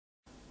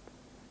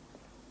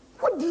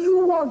do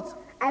you want?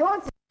 I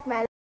want to write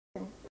my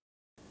lesson.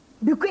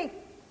 Be quick.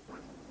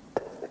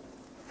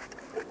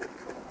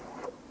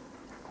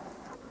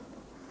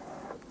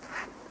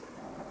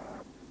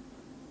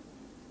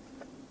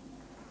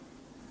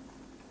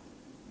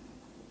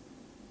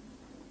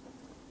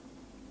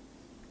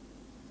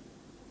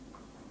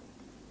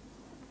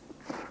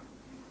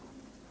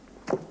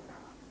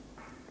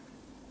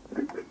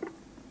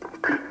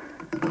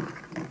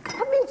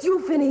 Haven't you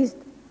finished?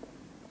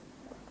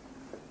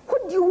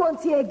 What do you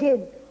want here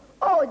again?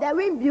 Oh, the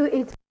wind blew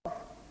it off.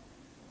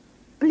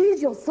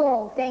 Please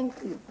yourself. Thank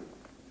you.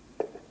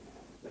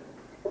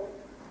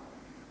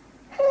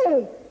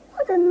 Hey,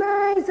 what a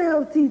nice set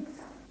of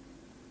teeth.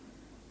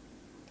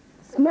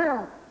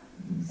 Smile.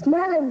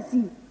 Smile and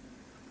see.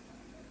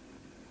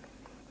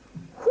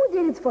 Who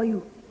did it for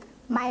you?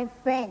 My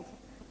friend,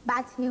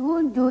 but he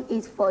won't do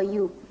it for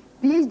you.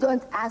 Please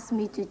don't ask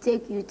me to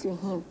take you to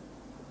him.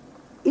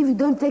 If you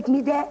don't take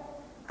me there,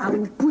 I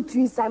will put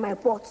you inside my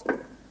pot.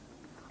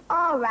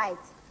 All right,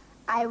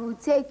 I will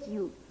take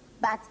you.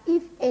 But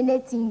if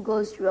anything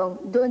goes wrong,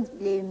 don't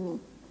blame me.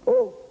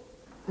 Oh,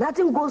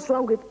 nothing goes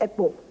wrong with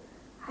Ekpo.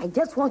 I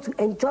just want to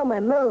enjoy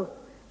my meal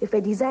with a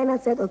designer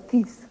set of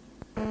teeth.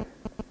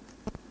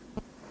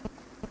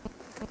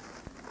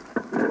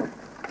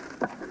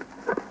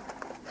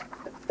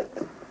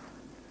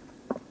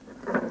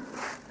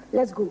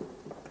 Let's go.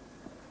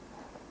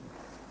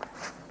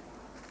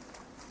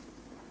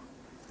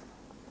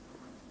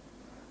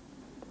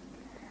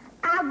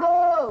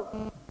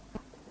 Ago!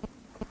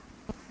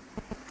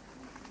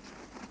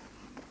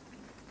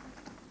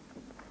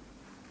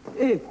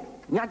 Hey,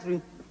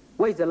 Nyatri,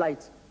 where is the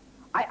light?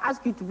 I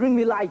asked you to bring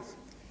me light.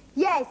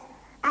 Yes,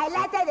 I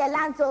lighted the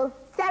lantern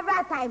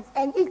several times,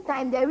 and each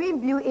time the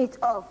wind blew it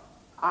off.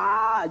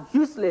 Ah,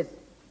 useless.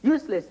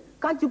 Useless.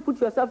 Can't you put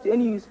yourself to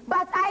any use?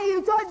 But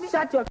you told me...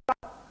 Shut your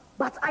trap.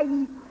 But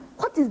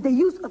what is the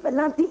use of a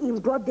lantern in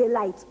broad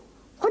daylight?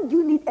 What do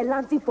you need a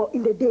lantern for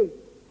in the day?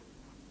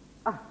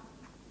 Ah,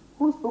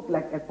 who spoke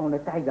like Ekpo the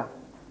tiger?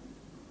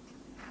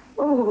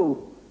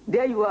 Oh,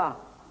 there you are.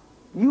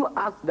 You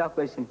asked that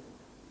question.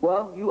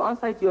 Well, you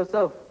answered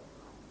yourself.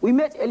 We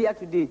met earlier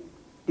today,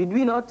 did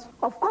we not?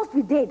 Of course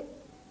we did.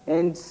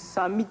 And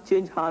some meat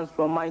changed hands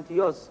from mine to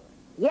yours.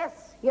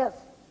 Yes, yes.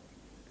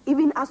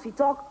 Even as we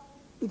talk,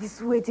 it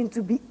is waiting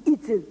to be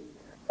eaten.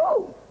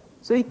 Oh,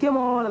 so he came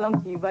all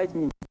along to invite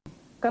me.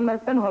 Can my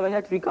friend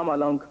Nyatri come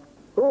along?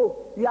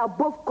 Oh, you are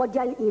both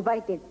cordially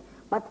invited,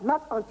 but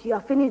not until you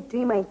are finished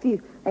doing my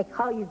teeth, like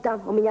how you've done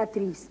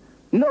Nyatris.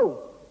 No,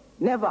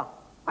 never.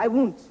 I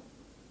won't.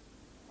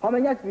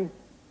 Nyatri,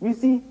 you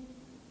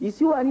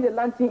see why I need a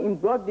lantern in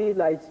broad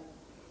daylight.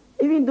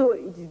 Even though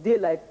it is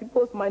daylight,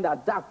 people's minds are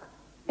dark,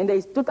 and there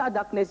is total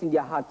darkness in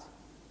their hearts.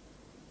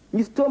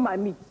 You stole my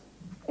meat,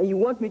 and you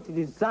want me to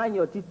design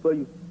your teeth for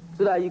you,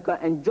 so that you can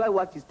enjoy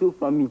what you stole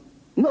from me.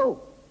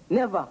 No,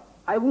 never.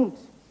 I won't.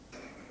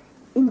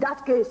 In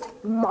that case,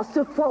 you must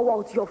step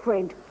forward to your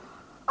friend.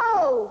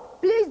 Oh,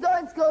 please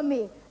don't kill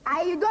me.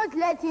 You don't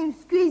let him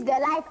squeeze the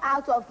life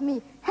out of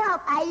me.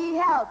 Help,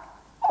 help.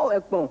 Oh,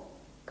 Ekpo,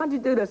 can't you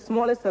take the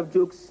smallest of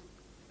jokes?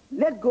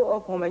 Let go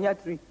of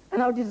Nyatri,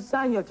 and I'll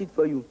design your teeth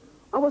for you.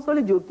 I was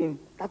only joking.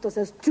 That was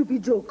a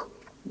stupid joke.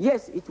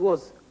 Yes, it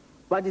was.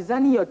 But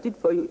designing your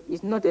teeth for you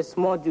is not a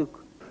small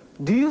joke.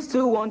 Do you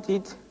still want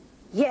it?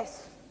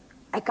 Yes,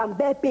 I can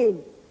bear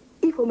pain.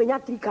 If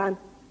Nyatri can,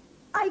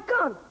 I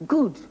can.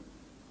 Good.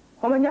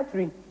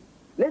 Nyatri,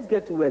 let's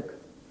get to work.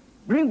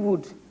 Bring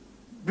wood,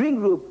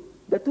 bring rope.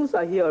 The tools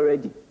are here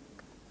already.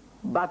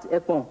 But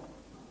Ekpo,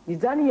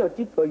 designing your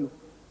teeth for you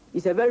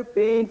is a very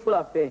painful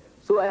affair,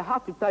 so I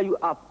have to tie you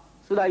up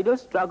so that you don't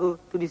struggle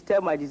to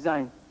disturb my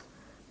design.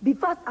 Be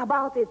fast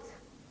about it.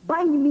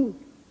 Bind me.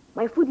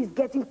 My food is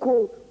getting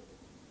cold.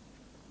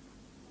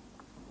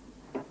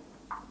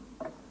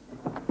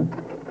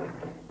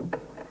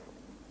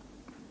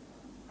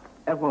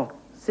 Ekpo,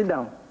 sit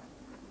down.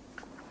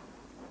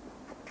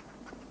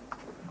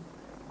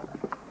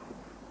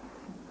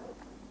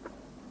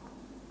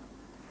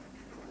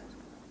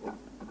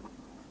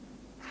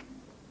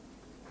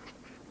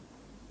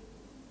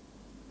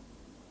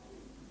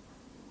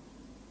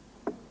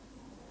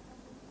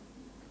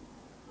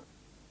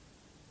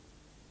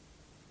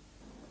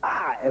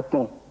 Ah,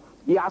 Ekpo,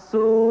 you are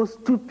so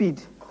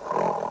stupid.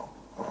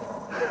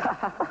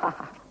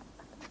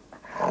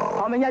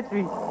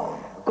 Nyatri,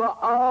 call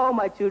all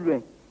my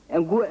children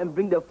and go and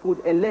bring the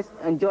food and let's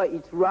enjoy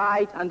it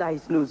right under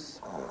his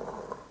nose.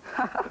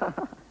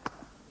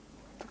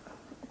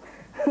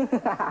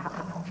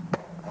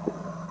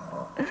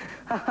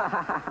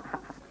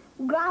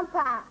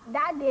 Grandpa,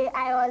 that day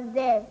I was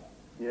there.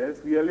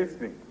 Yes, we are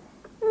listening.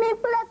 Mi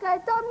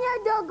pleke to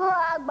mi dogo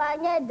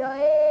agbanye do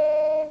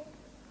e.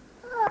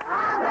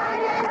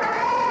 Agbanye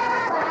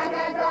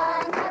do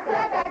mi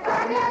pleke to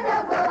mi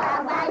dogo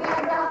agbanye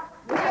do.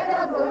 Mi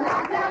dogo la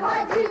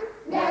tremoji,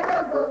 mi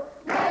dogo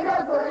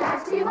la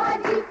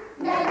shimoji,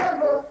 mi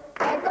dogo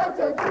eto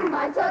to tu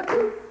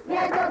machotu, mi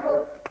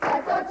dogo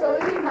eto to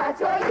yi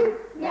machoyi,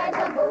 mi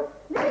dogo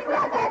mi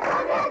pleke to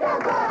mi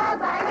dogo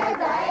agbanye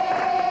do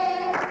e.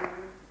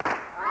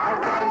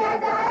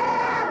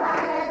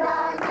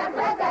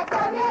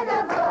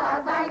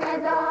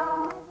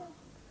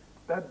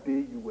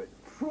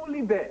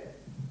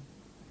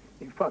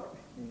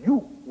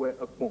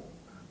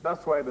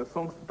 That's why the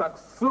song stuck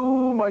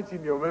so much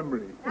in your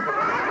memory.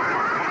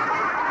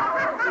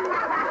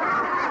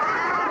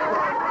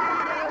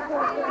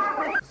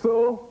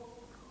 So,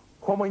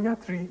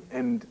 Homanyatri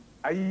and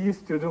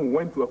Ayi's children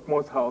went to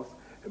Akmon's house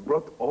and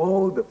brought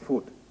all the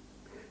food.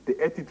 They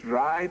ate it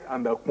right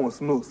under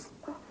Akmon's nose.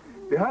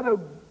 They had a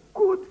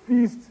good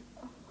feast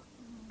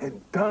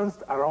and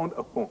danced around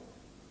Akmon.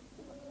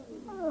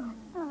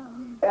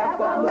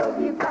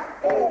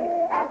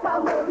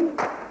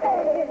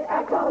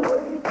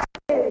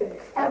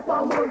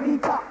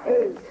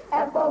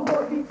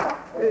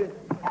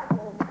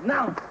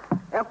 Now,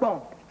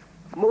 Ekpon,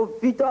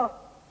 Movito,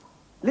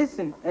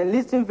 listen and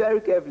listen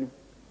very carefully.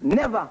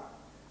 Never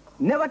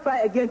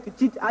try again to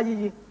cheat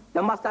Ayi,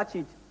 the master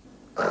cheat.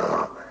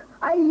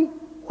 Ayi,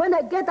 when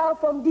I get out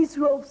from these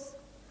ropes,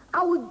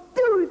 I will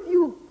deal with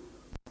you.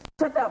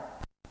 Shut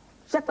up.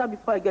 Shut up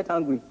before I get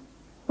angry.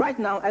 Right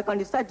now, I can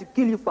decide to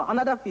kill you for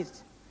another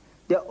feast.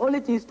 The only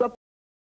thing stop